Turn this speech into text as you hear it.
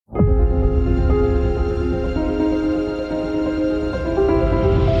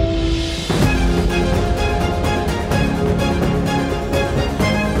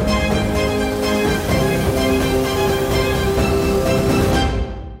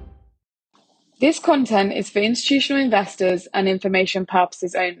This content is for institutional investors and information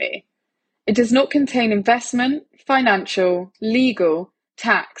purposes only. It does not contain investment, financial, legal,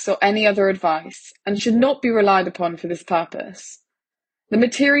 tax, or any other advice, and should not be relied upon for this purpose. The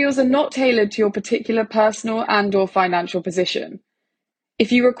materials are not tailored to your particular personal and/or financial position.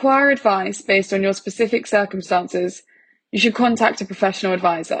 If you require advice based on your specific circumstances, you should contact a professional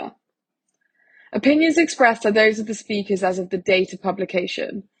advisor. Opinions expressed are those of the speakers as of the date of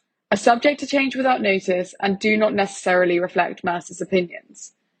publication, are subject to change without notice, and do not necessarily reflect Mercer's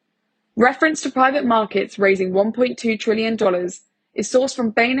opinions. Reference to private markets raising $1.2 trillion is sourced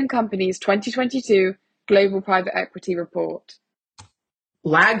from Bain & Company's 2022 Global Private Equity Report.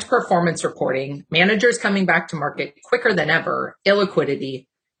 Lagged performance reporting, managers coming back to market quicker than ever, illiquidity.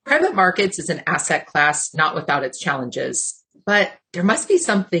 Private markets is an asset class not without its challenges, but there must be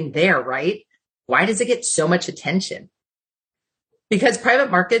something there, right? Why does it get so much attention? Because private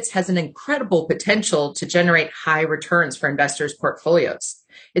markets has an incredible potential to generate high returns for investors' portfolios.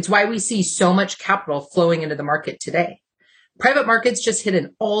 It's why we see so much capital flowing into the market today. Private markets just hit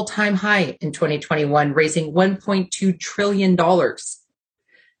an all-time high in 2021, raising $1.2 trillion.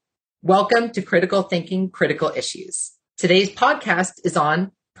 Welcome to Critical Thinking, Critical Issues. Today's podcast is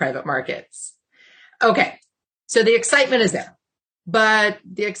on private markets. Okay, so the excitement is there, but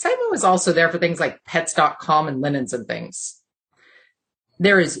the excitement was also there for things like pets.com and linens and things.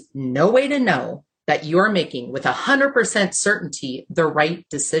 There is no way to know that you are making with 100% certainty the right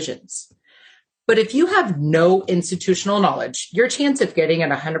decisions. But if you have no institutional knowledge, your chance of getting it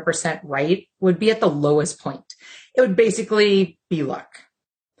 100% right would be at the lowest point. It would basically be luck.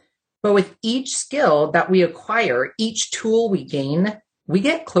 But with each skill that we acquire, each tool we gain, we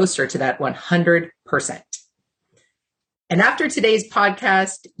get closer to that 100%. And after today's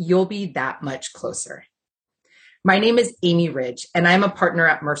podcast, you'll be that much closer. My name is Amy Ridge, and I'm a partner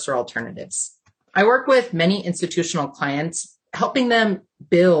at Mercer Alternatives. I work with many institutional clients, helping them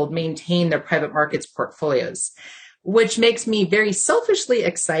build, maintain their private markets portfolios, which makes me very selfishly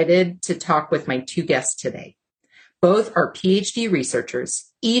excited to talk with my two guests today. Both are PhD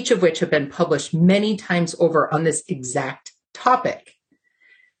researchers, each of which have been published many times over on this exact topic.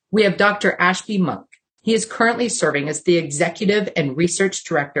 We have Dr. Ashby Monk. He is currently serving as the executive and research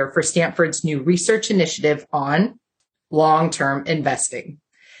director for Stanford's new research initiative on long-term investing.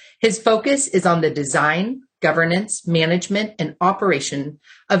 His focus is on the design, governance, management, and operation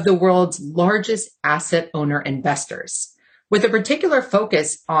of the world's largest asset owner investors, with a particular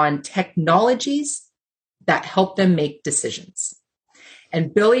focus on technologies that help them make decisions.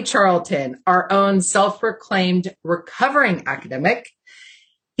 And Billy Charlton, our own self-proclaimed recovering academic,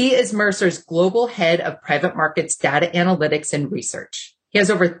 he is Mercer's global head of private markets data analytics and research. He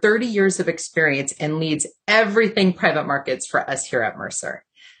has over 30 years of experience and leads everything private markets for us here at Mercer.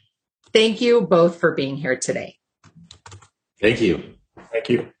 Thank you both for being here today. Thank you. Thank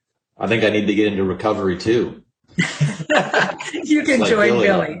you. I think I need to get into recovery too. You can join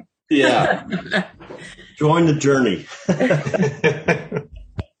Billy. Yeah. Join the journey.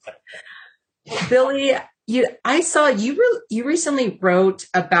 Billy, I saw you recently wrote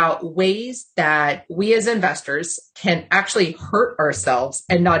about ways that we as investors can actually hurt ourselves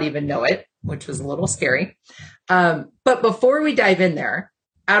and not even know it, which was a little scary. But before we dive in there,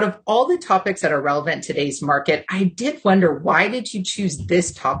 out of all the topics that are relevant to today's market, I did wonder, why did you choose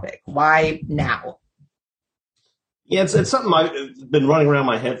this topic? Why now? Yeah, it's something I've been running around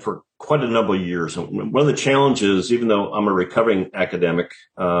my head for quite a number of years. And one of the challenges, even though I'm a recovering academic,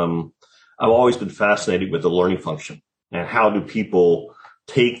 I've always been fascinated with the learning function and how do people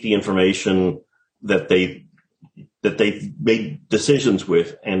take the information that they've made decisions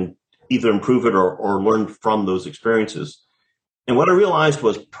with and either improve it or learn from those experiences. And what I realized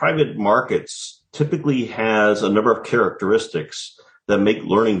was private markets typically has a number of characteristics that make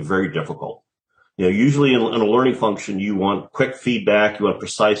learning very difficult. You know, usually in a learning function, you want quick feedback, you want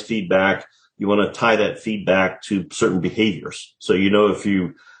precise feedback, you want to tie that feedback to certain behaviors. So, you know, if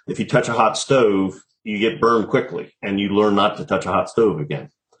you touch a hot stove, you get burned quickly and you learn not to touch a hot stove again.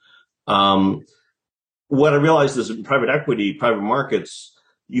 What I realized is in private equity, private markets,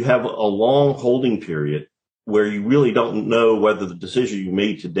 you have a long holding period where you really don't know whether the decision you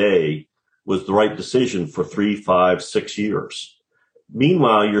made today was the right decision for 3, 5, 6 years.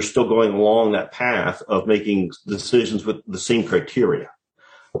 Meanwhile, you're still going along that path of making decisions with the same criteria.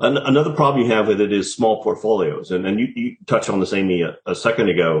 Another problem you have with it is small portfolios. And you touched on this, Amy, a second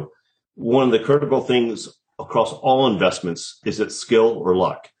ago. One of the critical things across all investments is it skill or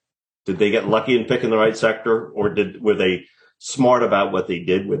luck. Did they get lucky in picking the right sector, or were they smart about what they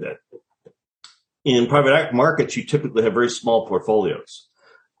did with it? In private markets, you typically have very small portfolios.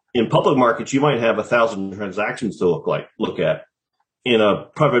 in public markets, you might have 1,000 transactions to look at. In a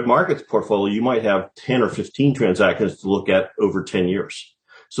private markets portfolio, you might have 10 or 15 transactions to look at over 10 years.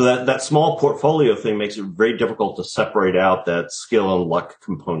 So that small portfolio thing makes it very difficult to separate out that skill and luck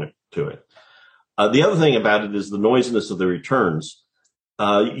component to it. The other thing about it is the noisiness of the returns.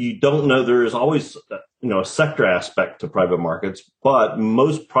 You don't know, there is always, a sector aspect to private markets, but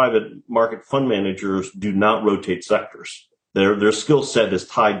most private market fund managers do not rotate sectors. Their skill set is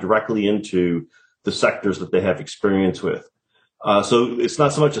tied directly into the sectors that they have experience with. So it's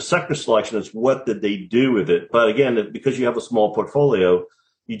not so much a sector selection, it's what did they do with it. But again, because you have a small portfolio,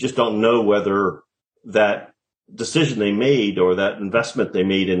 you just don't know whether that decision they made or that investment they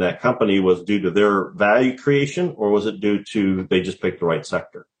made in that company was due to their value creation, or was it due to they just picked the right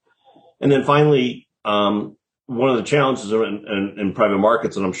sector. And then finally, one of the challenges in private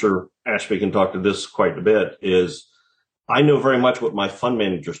markets, and I'm sure Ashby can talk to this quite a bit, is I know very much what my fund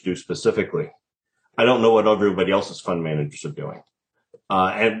managers do specifically. I don't know what everybody else's fund managers are doing.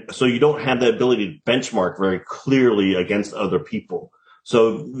 And so you don't have the ability to benchmark very clearly against other people.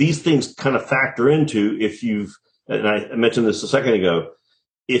 So these things kind of factor into, and I mentioned this a second ago,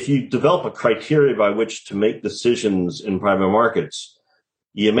 if you develop a criteria by which to make decisions in private markets,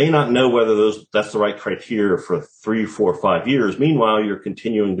 you may not know whether that's the right criteria for 3, 4, 5 years. Meanwhile, you're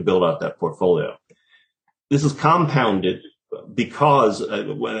continuing to build out that portfolio. This is compounded because,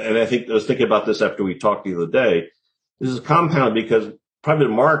 and I think I was thinking about this after we talked the other day, this is compounded because private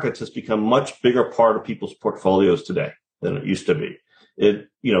markets has become a much bigger part of people's portfolios today than it used to be. It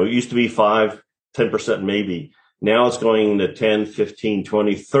used to be 5, 10% maybe. Now it's going to 10, 15,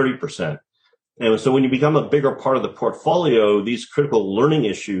 20, 30%. And so when you become a bigger part of the portfolio, these critical learning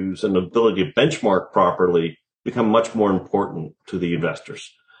issues and the ability to benchmark properly become much more important to the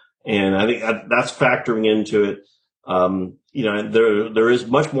investors. And I think that's factoring into it. There is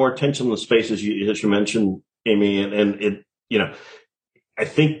much more attention in the space, as you mentioned, Amy, and it, I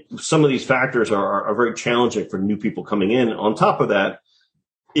think some of these factors are very challenging for new people coming in. On top of that,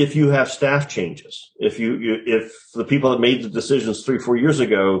 if you have staff changes, if the people that made the decisions 3, 4 years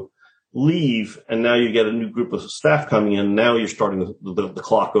ago leave, and now you get a new group of staff coming in, now you're starting the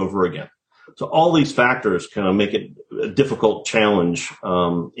clock over again. So all these factors kind of make it a difficult challenge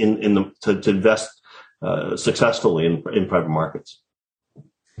to invest successfully in private markets.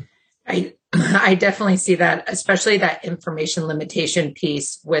 I definitely see that, especially that information limitation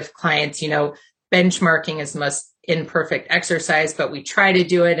piece with clients. Benchmarking is the most imperfect exercise, but we try to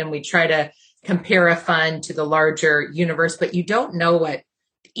do it and we try to compare a fund to the larger universe, but you don't know what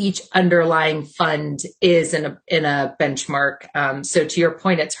each underlying fund is in a benchmark. So to your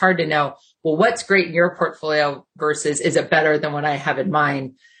point, it's hard to know, well, what's great in your portfolio versus is it better than what I have in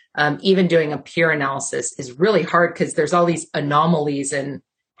mine? Even doing a peer analysis is really hard because there's all these anomalies in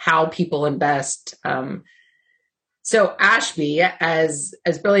how people invest. So Ashby, as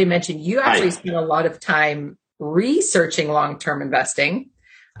Billy mentioned, you actually spend a lot of time researching long-term investing.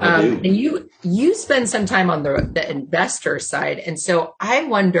 And you spend some time on the investor side. And so I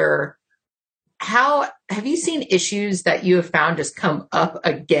wonder, how have you seen issues that you have found just come up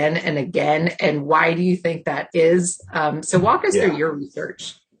again and again? And why do you think that is? So walk us through your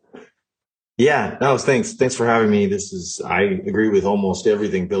research. Yeah, no, thanks. Thanks for having me. I agree with almost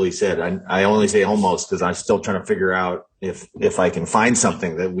everything Billy said. I only say almost because I'm still trying to figure out if I can find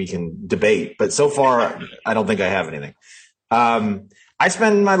something that we can debate. But so far, I don't think I have anything. I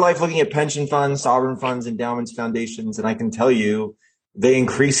spend my life looking at pension funds, sovereign funds, endowments, foundations, and I can tell you they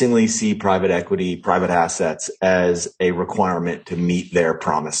increasingly see private equity, private assets as a requirement to meet their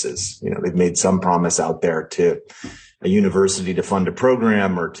promises. They've made some promise out there to a university to fund a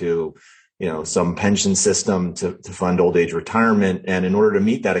program or to some pension system to fund old age retirement. And in order to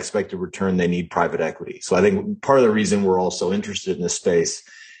meet that expected return, they need private equity. So I think part of the reason we're also interested in this space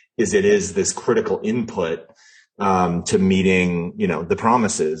is it is this critical input to meeting, the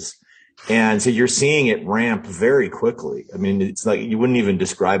promises. And so you're seeing it ramp very quickly. I mean, it's like you wouldn't even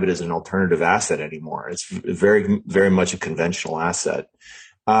describe it as an alternative asset anymore. It's very, very much a conventional asset.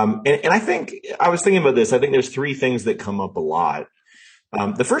 And I think I was thinking about this. I think there's 3 things that come up a lot.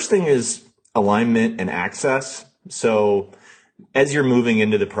 The first thing is alignment and access. So as you're moving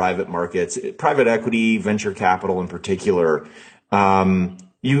into the private markets, private equity, venture capital in particular,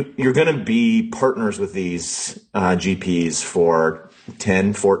 you're going to be partners with these GPs for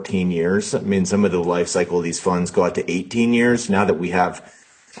 10, 14 years. I mean, some of the life cycle of these funds go out to 18 years. Now that we have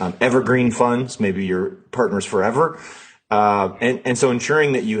evergreen funds, maybe you're partners forever. And so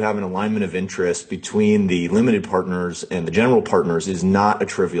ensuring that you have an alignment of interest between the limited partners and the general partners is not a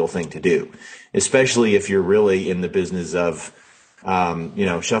trivial thing to do, especially if you're really in the business of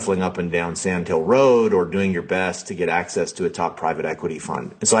shuffling up and down Sand Hill Road or doing your best to get access to a top private equity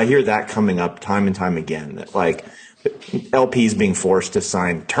fund. And so I hear that coming up time and time again, that like LPs being forced to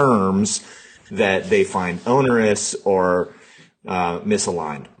sign terms that they find onerous or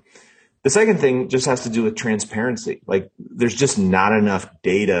misaligned. The second thing just has to do with transparency. Like there's just not enough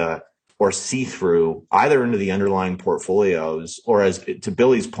data or see-through either into the underlying portfolios or, as to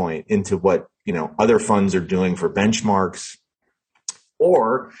Billy's point, into what other funds are doing for benchmarks,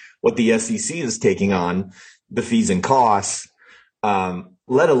 or what the SEC is taking on, the fees and costs,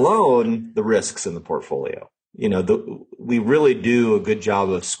 let alone the risks in the portfolio. We really do a good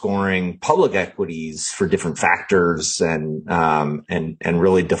job of scoring public equities for different factors and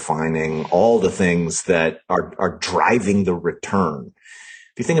really defining all the things that are driving the return.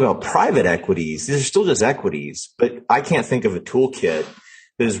 If you think about private equities, these are still just equities, but I can't think of a toolkit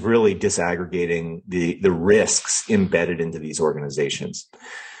that is really disaggregating the risks embedded into these organizations.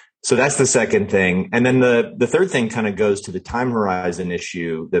 So that's the second thing. And then the third thing kind of goes to the time horizon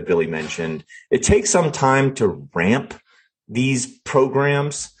issue that Billy mentioned. It takes some time to ramp these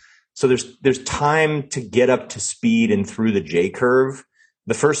programs. So there's time to get up to speed and through the J curve.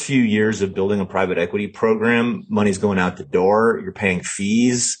 The first few years of building a private equity program, money's going out the door, you're paying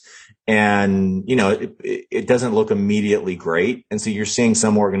fees, and it doesn't look immediately great. And so you're seeing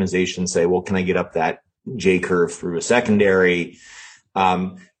some organizations say, well, can I get up that J curve through a secondary?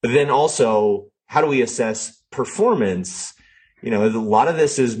 But then also, how do we assess performance? A lot of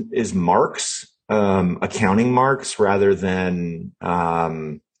this is marks, accounting marks, rather than,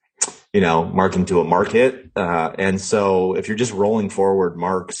 marking to a market. And so if you're just rolling forward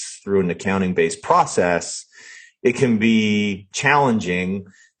marks through an accounting based process, it can be challenging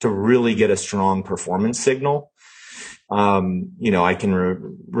to really get a strong performance signal. I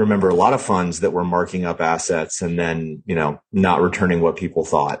can remember a lot of funds that were marking up assets and then, not returning what people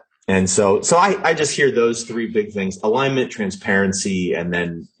thought. And so I just hear those three big things: alignment, transparency, and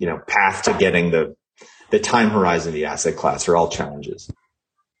then, path to getting the time horizon of the asset class are all challenges.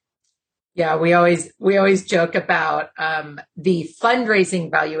 Yeah, we always joke about the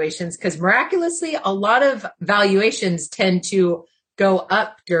fundraising valuations, because miraculously, a lot of valuations tend to go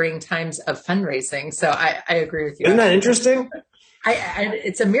up during times of fundraising. So I agree with you. Isn't that interesting?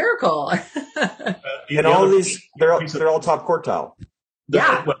 It's a miracle. And all of these, they're all top quartile.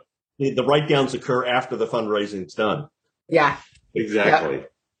 Yeah. The write-downs occur after the fundraising's done. Yeah. Exactly.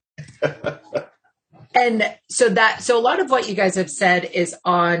 Yep. And so a lot of what you guys have said is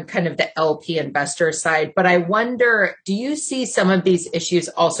on kind of the LP investor side, but I wonder, do you see some of these issues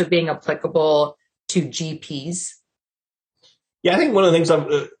also being applicable to GPs? Yeah, I think one of the things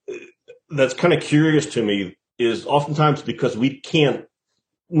that's kind of curious to me is oftentimes, because we can't,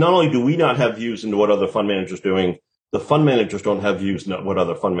 not only do we not have views into what other fund managers are doing, the fund managers don't have views into what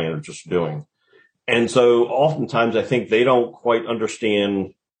other fund managers are doing. And so oftentimes I think they don't quite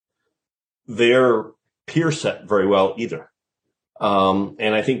understand their peer set very well either.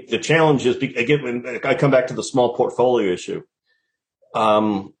 And I think the challenge is, again, when I come back to the small portfolio issue,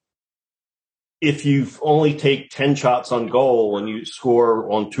 if you only take 10 shots on goal and you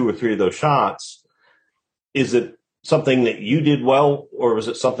score on 2 or 3 of those shots, is it something that you did well, or is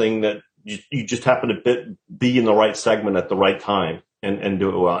it something that you just happen to be in the right segment at the right time and do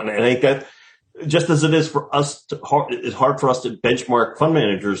it well? And I think that just as it is for us, it's hard for us to benchmark fund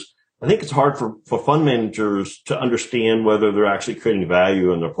managers. I think it's hard for fund managers to understand whether they're actually creating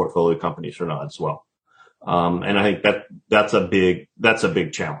value in their portfolio companies or not as well. And I think that's a big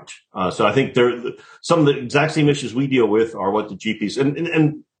challenge. So I think some of the exact same issues we deal with are what the GPs,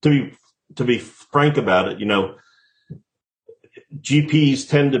 and to be frank about it, GPs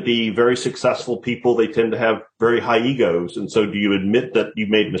tend to be very successful people. They tend to have very high egos. And so do you admit that you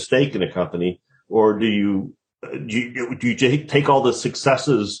made a mistake in a company, or do you take all the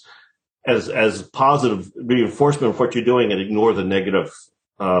successes as positive reinforcement of what you're doing and ignore the negative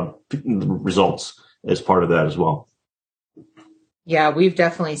results as part of that as well? Yeah, we've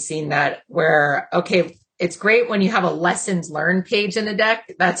definitely seen that where, okay, it's great when you have a lessons learned page in the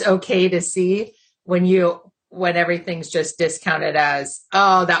deck. That's okay to see when everything's just discounted as,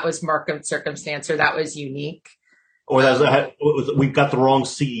 oh, that was market circumstance, or that was unique. Or we've got the wrong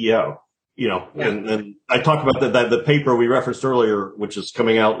CEO, Yeah. And I talked about the paper we referenced earlier, which is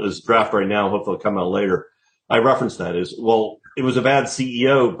coming out as draft right now. Hopefully it'll come out later. I referenced that as, well, it was a bad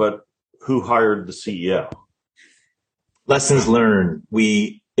CEO, but who hired the CEO? Lessons learned.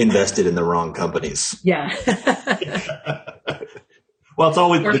 We invested in the wrong companies. Yeah. Well, it's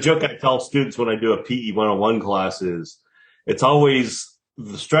always the joke I tell students when I do a PE 101 class is, it's always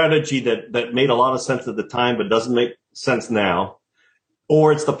the strategy that made a lot of sense at the time, but doesn't make sense now.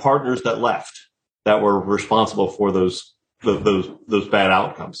 or it's the partners that left that were responsible for those bad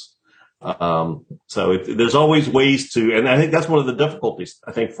outcomes. So there's always ways to, and I think that's one of the difficulties,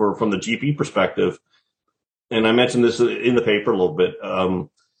 I think, from the GP perspective. And I mentioned this in the paper a little bit.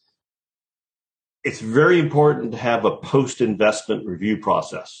 It's very important to have a post-investment review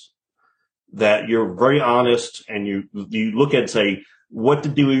process that you're very honest and you look at and say, what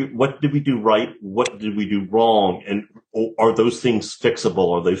did we do right? What did we do wrong? And are those things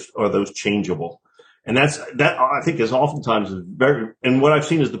fixable? Are those changeable? And that I think is oftentimes very, and what I've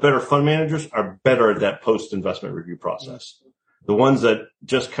seen is the better fund managers are better at that post-investment review process. The ones that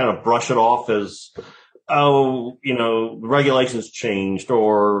just kind of brush it off as, oh, the regulations changed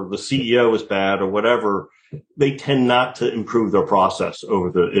or the CEO is bad or whatever, they tend not to improve their process over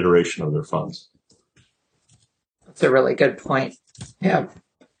the iteration of their funds. That's a really good point. Yeah.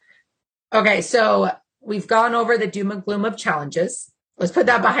 Okay, so we've gone over the doom and gloom of challenges. Let's put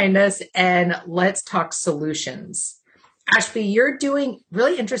that behind us and let's talk solutions. Ashby, you're doing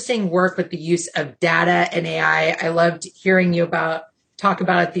really interesting work with the use of data and AI. I loved hearing you talk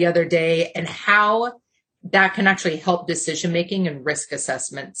about it the other day and how that can actually help decision-making and risk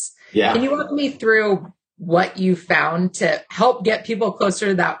assessments. Yeah. Can you walk me through what you found to help get people closer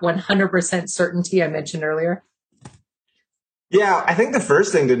to that 100% certainty I mentioned earlier? Yeah, I think the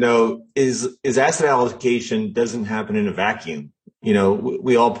first thing to note is asset allocation doesn't happen in a vacuum.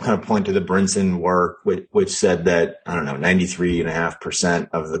 We all kind of point to the Brinson work, which said that, 93.5%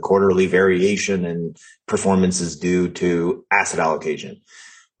 of the quarterly variation in performance is due to asset allocation.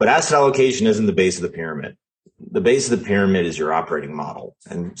 But asset allocation isn't the base of the pyramid. The base of the pyramid is your operating model.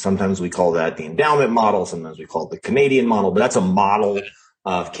 And sometimes we call that the endowment model. Sometimes we call it the Canadian model, but that's a model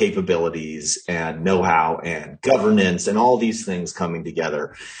of capabilities and know-how and governance and all these things coming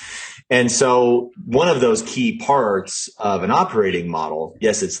together. And so one of those key parts of an operating model,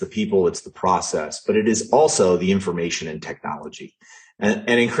 yes, it's the people, it's the process, but it is also the information and technology. And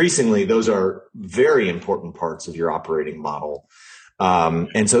increasingly, those are very important parts of your operating model.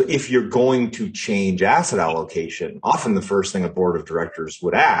 And so if you're going to change asset allocation, often the first thing a board of directors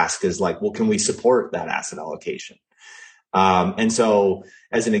would ask is like, well, can we support that asset allocation? And so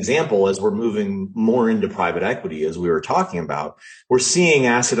as an example, as we're moving more into private equity, as we were talking about, we're seeing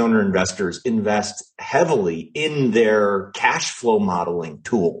asset owner investors invest heavily in their cash flow modeling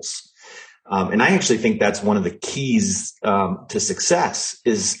tools. And I actually think that's one of the keys to success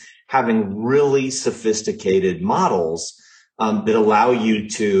is having really sophisticated models that allow you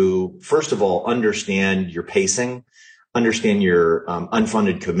to, first of all, understand your pacing, understand your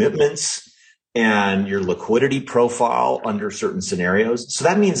unfunded commitments, and your liquidity profile under certain scenarios. So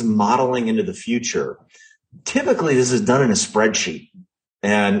that means modeling into the future. Typically, this is done in a spreadsheet,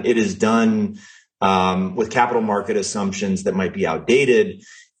 and it is done with capital market assumptions that might be outdated.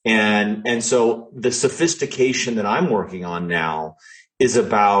 And so the sophistication that I'm working on now is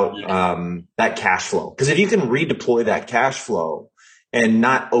about that cash flow. Because if you can redeploy that cash flow and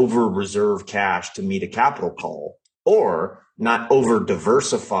not over reserve cash to meet a capital call, or not over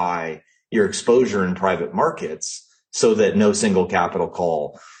diversify your exposure in private markets so that no single capital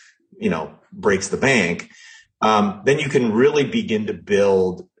call, breaks the bank, then you can really begin to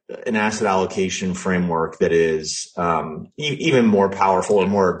build an asset allocation framework that is even more powerful or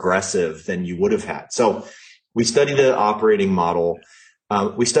more aggressive than you would have had. So we study the operating model.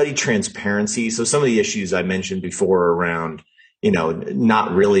 We study transparency. So some of the issues I mentioned before around,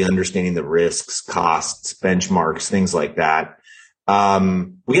 not really understanding the risks, costs, benchmarks, things like that.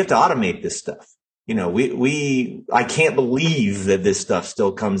 We have to automate this stuff. I can't believe that this stuff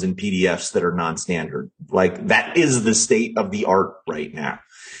still comes in PDFs that are non-standard. Like that is the state of the art right now,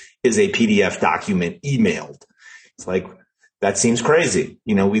 is a PDF document emailed. It's like, that seems crazy.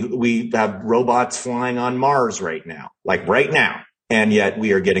 We have robots flying on Mars right now. And yet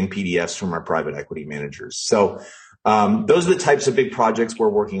we are getting PDFs from our private equity managers. So, those are the types of big projects we're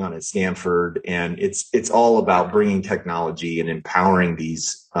working on at Stanford. And it's all about bringing technology and empowering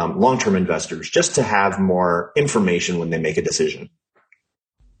these long-term investors just to have more information when they make a decision.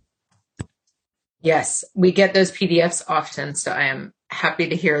 Yes, we get those PDFs often. So I am happy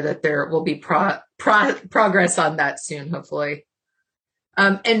to hear that there will be progress on that soon, hopefully.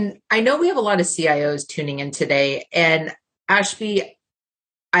 And I know we have a lot of CIOs tuning in today. And Ashby,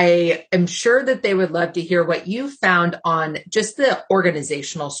 I am sure that they would love to hear what you found on just the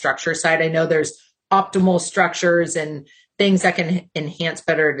organizational structure side. I know there's optimal structures and things that can enhance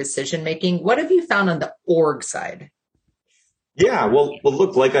better decision making. What have you found on the org side? Yeah, well,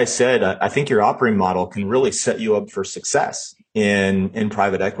 look, like I said, I think your operating model can really set you up for success in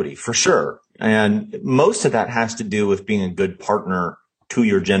private equity for sure. And most of that has to do with being a good partner to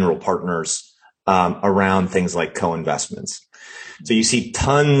your general partners around things like co-investments. So you see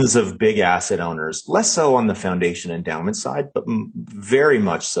tons of big asset owners, less so on the foundation endowment side, but very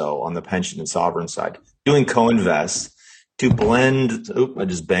much so on the pension and sovereign side, doing co-invest to blend. I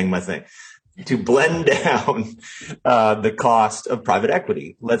just banged my thing. To blend down the cost of private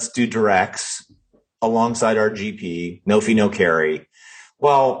equity. Let's do directs alongside our GP, no fee, no carry.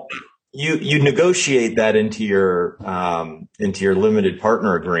 Well, you negotiate that into your limited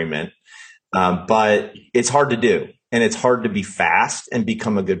partner agreement, but it's hard to do, and it's hard to be fast and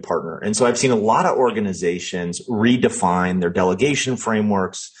become a good partner. And so I've seen a lot of organizations redefine their delegation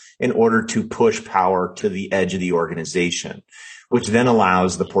frameworks in order to push power to the edge of the organization, which then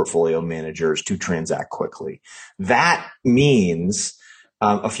allows the portfolio managers to transact quickly. That means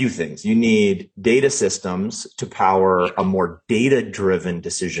a few things. You need data systems to power a more data-driven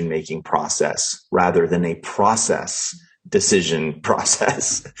decision-making process rather than a process decision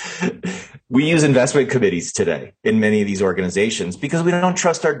process. We use investment committees today in many of these organizations because we don't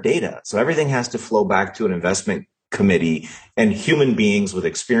trust our data. So everything has to flow back to an investment committee, and human beings with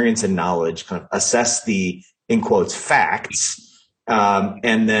experience and knowledge kind of assess the, in quotes, facts,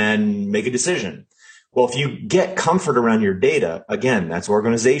 and then make a decision. Well, if you get comfort around your data, again, that's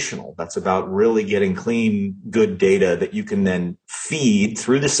organizational. That's about really getting clean, good data that you can then feed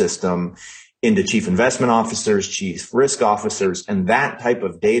through the system into chief investment officers, chief risk officers, and that type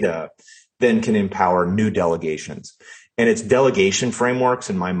of data then can empower new delegations. And it's delegation frameworks,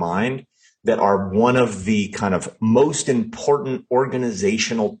 in my mind, that are one of the kind of most important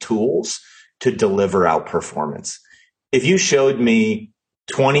organizational tools to deliver out performance. If you showed me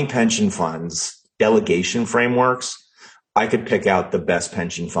 20 pension funds delegation frameworks, I could pick out the best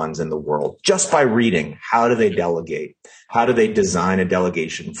pension funds in the world just by reading how do they delegate? How do they design a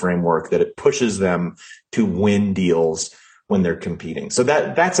delegation framework that it pushes them to win deals when they're competing? So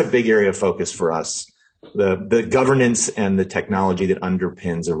that's a big area of focus for us. The governance and the technology that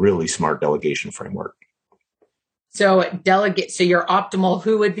underpins a really smart delegation framework. So your optimal,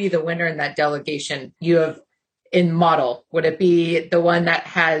 who would be the winner in that delegation? You have in model, would it be the one that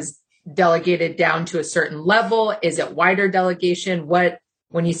has delegated down to a certain level? Is it wider delegation?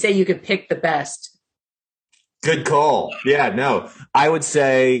 When you say you could pick the best? Good call. Yeah, no, I would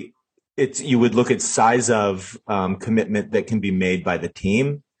say you would look at size of commitment that can be made by the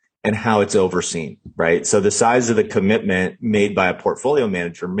team and how it's overseen, right? So the size of the commitment made by a portfolio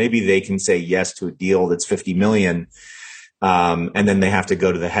manager, maybe they can say yes to a deal that's 50 million. And then they have to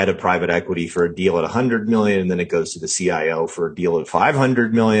go to the head of private equity for a deal at 100 million. And then it goes to the CIO for a deal at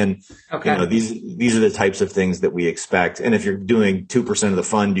 500 million. Okay. You know, these are the types of things that we expect. And if you're doing 2% of the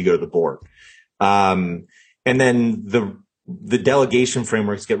fund, you go to the board. And then the delegation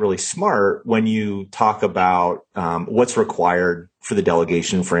frameworks get really smart when you talk about what's required for the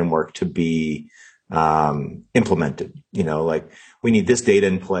delegation framework to be implemented. You know, like we need this data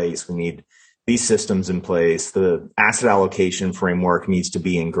in place. We need these systems in place. The asset allocation framework needs to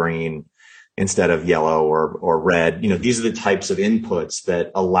be in green instead of yellow or red. You know, these are the types of inputs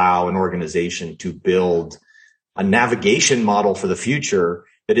that allow an organization to build a navigation model for the future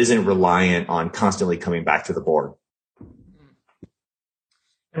that isn't reliant on constantly coming back to the board.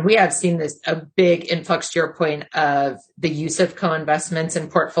 And we have seen a big influx, to your point, of the use of co-investments in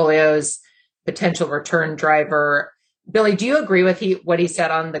portfolios, potential return driver. Billy, do you agree with what he said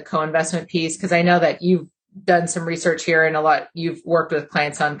on the co-investment piece? Because I know that you've done some research here and you've worked with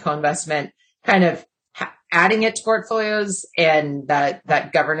clients on co-investment, kind of adding it to portfolios and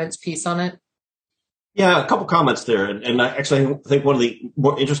that governance piece on it. Yeah, a couple comments there. And I actually think one of the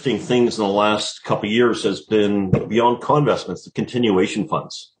more interesting things in the last couple of years has been beyond co-investments, the continuation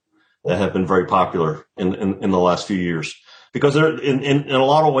funds that have been very popular in the last few years. Because they're in a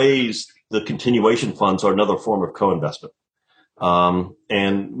lot of ways, the continuation funds are another form of co-investment.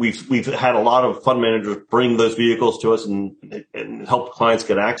 And we've had a lot of fund managers bring those vehicles to us and help clients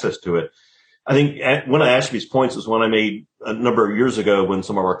get access to it. I think one of Ashby's points is one I made a number of years ago when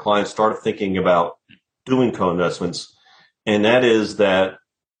some of our clients started thinking about doing co-investments. And that is that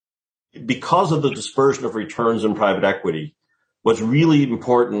because of the dispersion of returns in private equity, what's really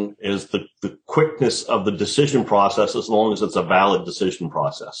important is the quickness of the decision process, as long as it's a valid decision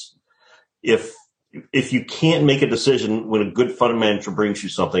process. If you can't make a decision when a good fund manager brings you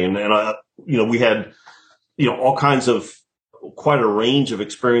something, we had, all kinds of quite a range of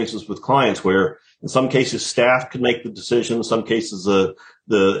experiences with clients where in some cases staff could make the decision, in some cases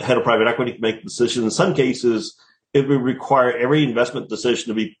the head of private equity could make the decision, in some cases it would require every investment decision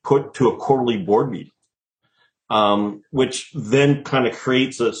to be put to a quarterly board meeting, which then kind of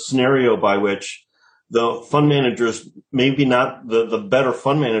creates a scenario by which the fund managers, maybe not the better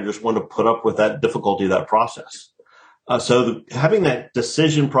fund managers, want to put up with that difficulty of that process. So having that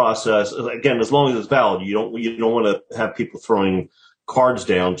decision process, again, as long as it's valid, you don't want to have people throwing cards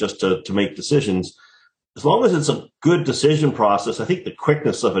down just to make decisions. As long as it's a good decision process, I think the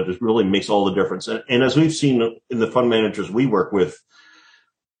quickness of it really makes all the difference. And as we've seen in the fund managers we work with,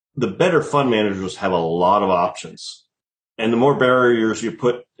 the better fund managers have a lot of options. And the more barriers you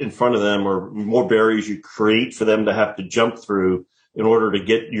put in front of them, or more barriers you create for them to have to jump through in order to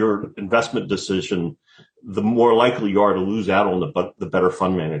get your investment decision, the more likely you are to lose out on the better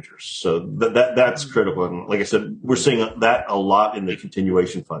fund managers. So that's critical. And like I said, we're seeing that a lot in the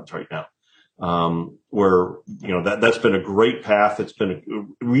continuation funds right now, where, that's been a great path. It's been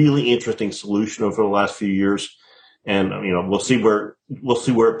a really interesting solution over the last few years. And, we'll see where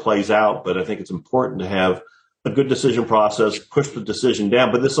it plays out. But I think it's important to have a good decision process, push the decision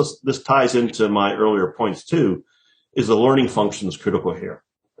down. But this ties into my earlier points too, is the learning function is critical here.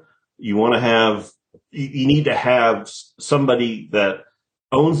 You need to have somebody that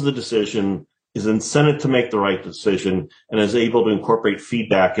owns the decision, is incented to make the right decision, and is able to incorporate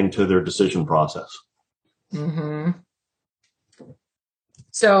feedback into their decision process. Mm-hmm.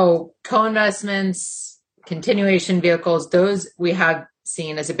 So co-investments, continuation vehicles, those we have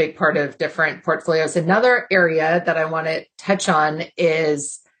seen as a big part of different portfolios. Another area that I want to touch on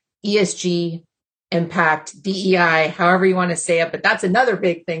is ESG, impact, DEI, however you want to say it, but that's another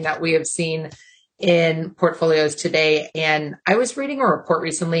big thing that we have seen in portfolios today. And I was reading a report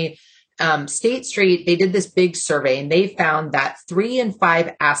recently, State Street, they did this big survey and they found that 3 in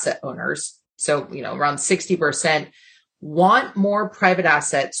 5 asset owners, so, around 60%, want more private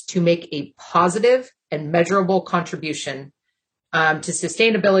assets to make a positive and measurable contribution to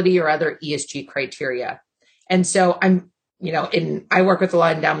sustainability or other ESG criteria. And so I work with a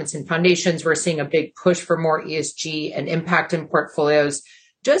lot of endowments and foundations. We're seeing a big push for more ESG and impact in portfolios.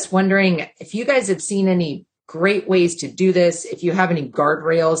 Just wondering if you guys have seen any great ways to do this, if you have any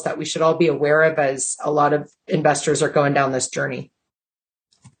guardrails that we should all be aware of as a lot of investors are going down this journey.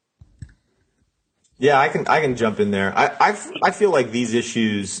 Yeah, I can jump in there. I feel like these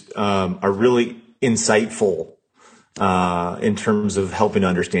issues are really insightful in terms of helping to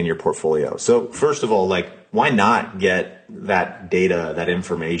understand your portfolio. So first of all, why not get that data, that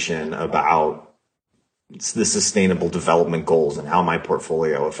information about the sustainable development goals and how my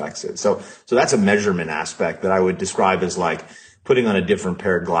portfolio affects it? So that's a measurement aspect that I would describe as like putting on a different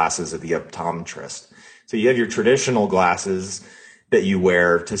pair of glasses at the optometrist. So you have your traditional glasses that you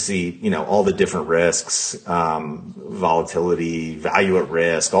wear to see, all the different risks, volatility, value at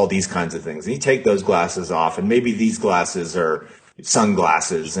risk, all these kinds of things. And you take those glasses off, and maybe these glasses are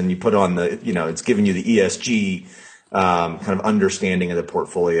sunglasses, and you put on it's giving you the ESG kind of understanding of the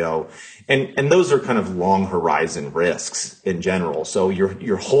portfolio. And those are kind of long horizon risks in general. So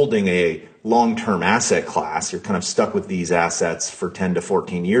you're holding a long-term asset class. You're kind of stuck with these assets for 10 to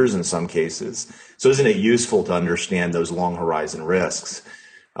 14 years in some cases. So isn't it useful to understand those long horizon risks?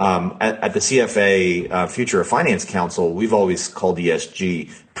 At the CFA Future of Finance Council, we've always called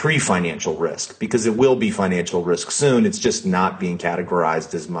ESG pre-financial risk because it will be financial risk soon. It's just not being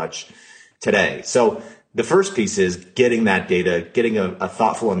categorized as much today. So the first piece is getting that data, getting a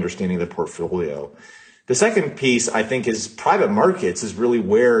thoughtful understanding of the portfolio. The second piece, I think, is private markets is really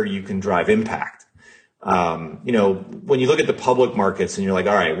where you can drive impact. When you look at the public markets and you're like,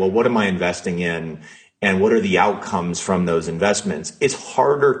 all right, well, what am I investing in? And what are the outcomes from those investments? It's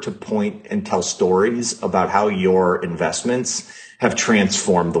harder to point and tell stories about how your investments have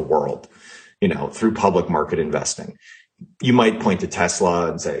transformed the world, through public market investing. You might point to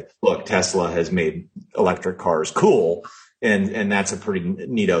Tesla and say, look, Tesla has made electric cars cool. And that's a pretty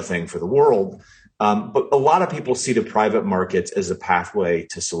neato thing for the world. But a lot of people see the private markets as a pathway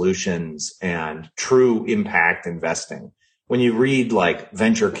to solutions and true impact investing. When you read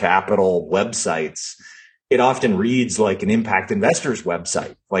venture capital websites, it often reads like an impact investors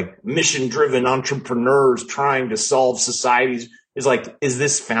website, like mission-driven entrepreneurs trying to solve society's. Is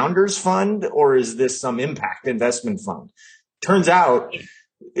this founders fund or is this some impact investment fund? Turns out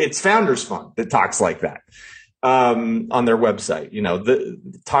it's founders fund that talks like that on their website.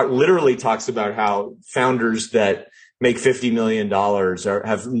 Literally talks about how founders that make $50 million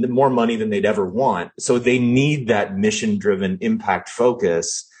have more money than they'd ever want. So they need that mission-driven impact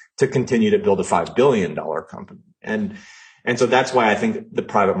focus to continue to build a $5 billion company. And so that's why I think the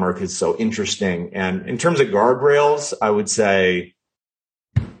private market is so interesting. And in terms of guardrails, I would say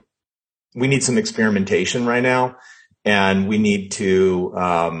we need some experimentation right now, and we need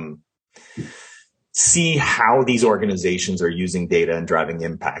to see how these organizations are using data and driving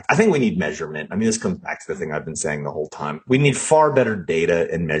impact. I think we need measurement. I mean, this comes back to the thing I've been saying the whole time. We need far better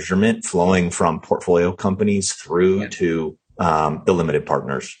data and measurement flowing from portfolio companies through to the limited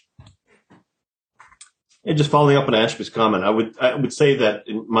partners. And just following up on Ashby's comment, I would say that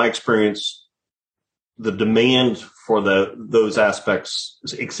in my experience, the demand for those aspects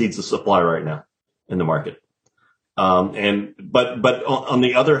exceeds the supply right now in the market. But on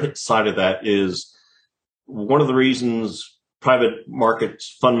the other side of that is one of the reasons private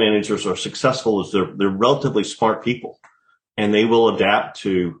markets fund managers are successful is they're relatively smart people, and they will adapt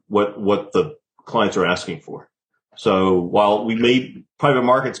to what the clients are asking for. So while private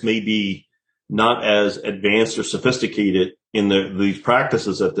markets may be not as advanced or sophisticated in these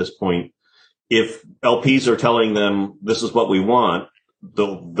practices at this point, if LPs are telling them this is what we want,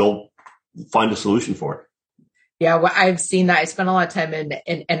 they'll find a solution for it. Yeah, well, I've seen that. I spent a lot of time in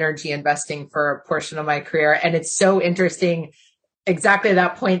energy investing for a portion of my career. And it's so interesting. Exactly at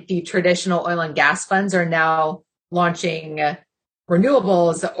that point, the traditional oil and gas funds are now launching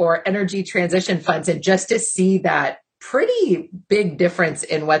renewables or energy transition funds. And just to see that pretty big difference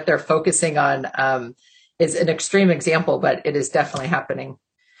in what they're focusing on is an extreme example, but it is definitely happening.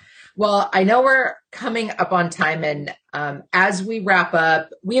 Well, I know we're coming up on time. And as we wrap up,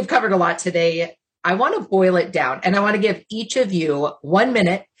 we have covered a lot today. I want to boil it down, and I want to give each of you 1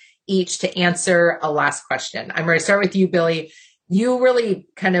 minute each to answer a last question. I'm going to start with you, Billy. You really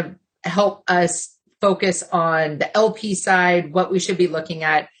kind of help us focus on the LP side, what we should be looking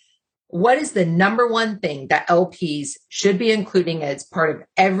at. What is the number one thing that LPs should be including as part of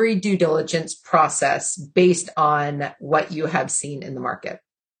every due diligence process based on what you have seen in the market?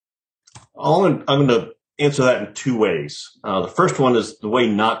 I'm going to answer that in two ways. The first one is the way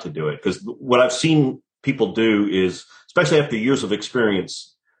not to do it, because what I've seen people do is, especially after years of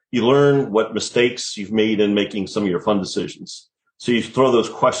experience, you learn what mistakes you've made in making some of your fund decisions. So you throw those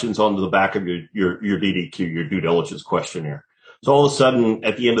questions onto the back of your DDQ, your due diligence questionnaire. So all of a sudden,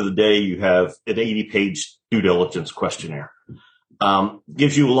 at the end of the day, you have an 80-page due diligence questionnaire.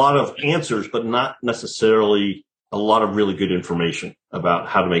 Gives you a lot of answers, but not necessarily a lot of really good information about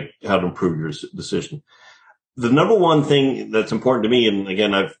how to improve your decision. The number one thing that's important to me, and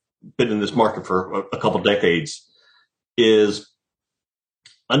again, I've been in this market for a couple decades, is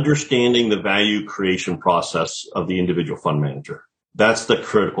understanding the value creation process of the individual fund manager. That's the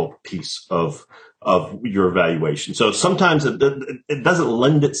critical piece of your evaluation. So sometimes it doesn't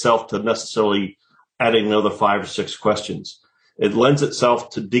lend itself to necessarily adding another 5 or 6 questions. It lends itself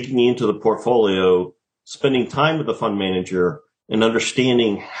to digging into the portfolio, spending time with the fund manager, and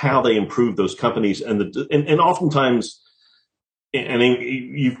understanding how they improve those companies. And oftentimes, I mean,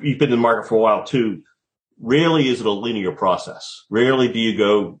 you've been in the market for a while too. Rarely is it a linear process. Rarely do you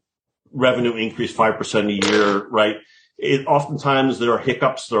go revenue increase 5% a year, right? Oftentimes there are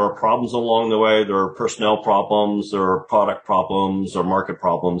hiccups, there are problems along the way, there are personnel problems, there are product problems or market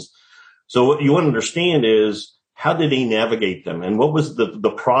problems. So what you want to understand is, how did they navigate them? And what was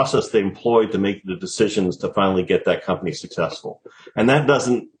the process they employed to make the decisions to finally get that company successful? And that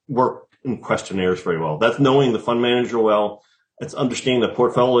doesn't work in questionnaires very well. That's knowing the fund manager well. It's understanding the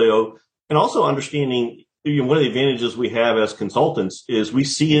portfolio, and also understanding, one of the advantages we have as consultants is we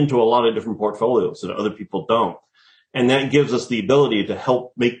see into a lot of different portfolios that other people don't. And that gives us the ability to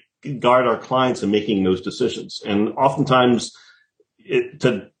help guide our clients in making those decisions. And oftentimes,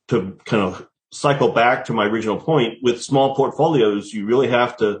 to kind of cycle back to my original point, with small portfolios, you really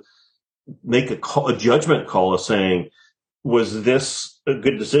have to make a judgment call of saying, was this a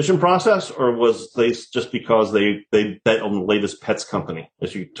good decision process, or was this just because they bet on the latest pets company,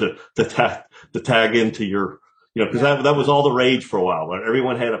 as you to tag into your, because that was all the rage for a while.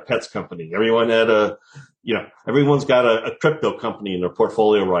 Everyone had a pets company. Everyone had everyone's got a crypto company in their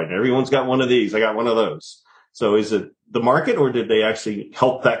portfolio right now. Everyone's got one of these. I got one of those. So is it the market, or did they actually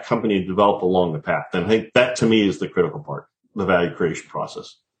help that company develop along the path? And I think that, to me, is the critical part, the value creation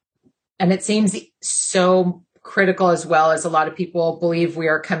process. And it seems so critical as well, as a lot of people believe we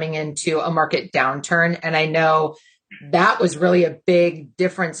are coming into a market downturn. And I know that was really a big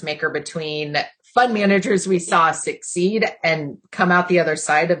difference maker between fund managers we saw succeed and come out the other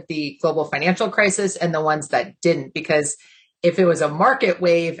side of the global financial crisis and the ones that didn't. Because if it was a market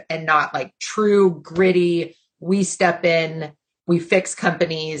wave and not like true gritty, we step in, we fix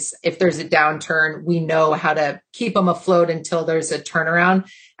companies. If there's a downturn, we know how to keep them afloat until there's a turnaround.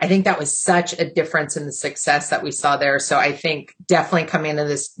 I think that was such a difference in the success that we saw there. So I think definitely coming into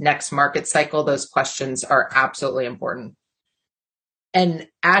this next market cycle, those questions are absolutely important. And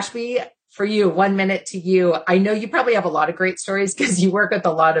Ashby, for you, 1 minute to you. I know you probably have a lot of great stories because you work with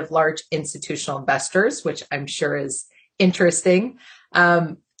a lot of large institutional investors, which I'm sure is interesting.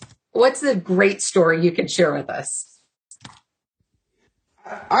 What's the great story you can share with us?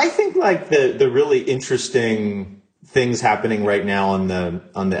 I think like the really interesting things happening right now on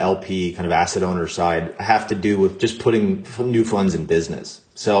the LP kind of asset owner side have to do with just putting new funds in business.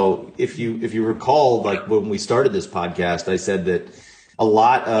 So if you recall, like when we started this podcast, I said that a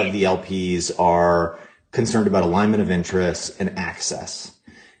lot of the LPs are concerned about alignment of interests and access.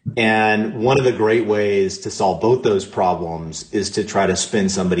 And one of the great ways to solve both those problems is to try to spin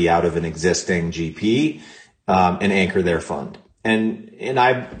somebody out of an existing GP and anchor their fund. And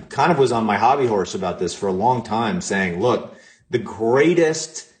I kind of was on my hobby horse about this for a long time, saying, look, the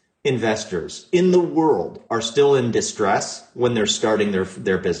greatest investors in the world are still in distress when they're starting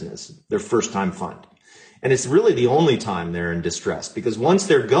their business, their first time fund. And it's really the only time they're in distress, because once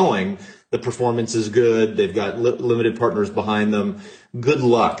they're going, the performance is good. They've got limited partners behind them. Good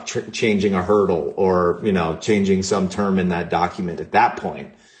luck changing a hurdle or, changing some term in that document at that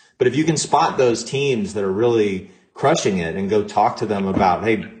point. But if you can spot those teams that are really crushing it and go talk to them about,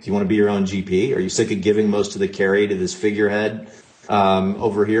 hey, do you want to be your own GP? Are you sick of giving most of the carry to this figurehead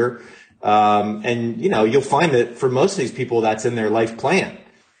over here? And you'll find that for most of these people, that's in their life plan.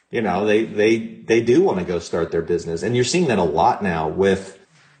 They do want to go start their business. And you're seeing that a lot now with,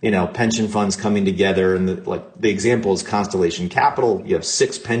 pension funds coming together. And the example is Constellation Capital. You have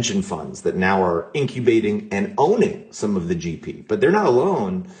 6 pension funds that now are incubating and owning some of the GP, but they're not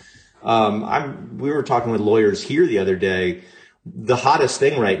alone. We were talking with lawyers here the other day. The hottest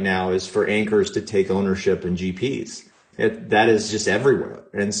thing right now is for anchors to take ownership in GPs. That is just everywhere.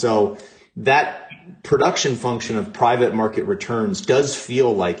 And so that production function of private market returns does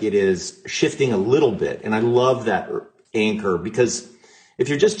feel like it is shifting a little bit. And I love that anchor, because if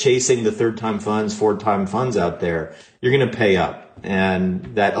you're just chasing the third-time funds, fourth-time funds out there, you're going to pay up.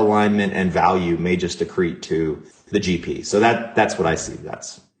 And that alignment and value may just accrete to the GP. So that's what I see.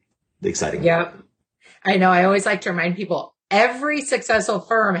 That's the exciting. Yep. I know. I always like to remind people, every successful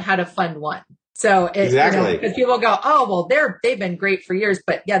firm had a fund one. So exactly, because people go, oh, well, they've been great for years,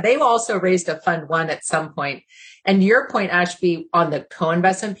 but yeah, they've also raised a fund one at some point. And your point, Ashby, on the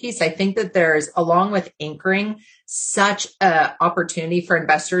co-investment piece, I think that there's, along with anchoring, such an opportunity for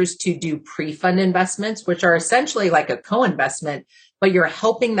investors to do pre-fund investments, which are essentially like a co-investment, but you're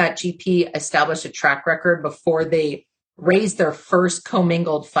helping that GP establish a track record before they raise their first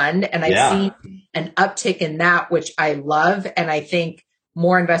commingled fund. And I've seen an uptick in that, which I love. And I think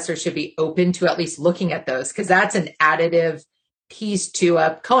more investors should be open to at least looking at those, because that's an additive piece to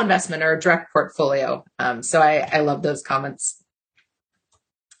a co-investment or a direct portfolio. So I love those comments.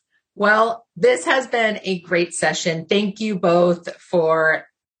 Well, this has been a great session. Thank you both for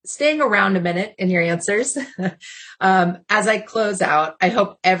staying around a minute in your answers. As I close out, I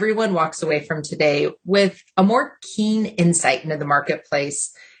hope everyone walks away from today with a more keen insight into the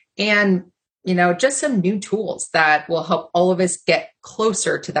marketplace and, just some new tools that will help all of us get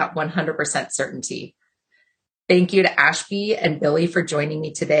closer to that 100% certainty. Thank you to Ashby and Billy for joining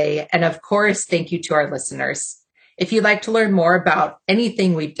me today. And of course, thank you to our listeners. If you'd like to learn more about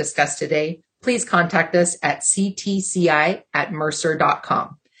anything we've discussed today, please contact us at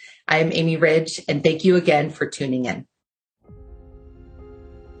ctci@mercer.com. I'm Amy Ridge, and thank you again for tuning in.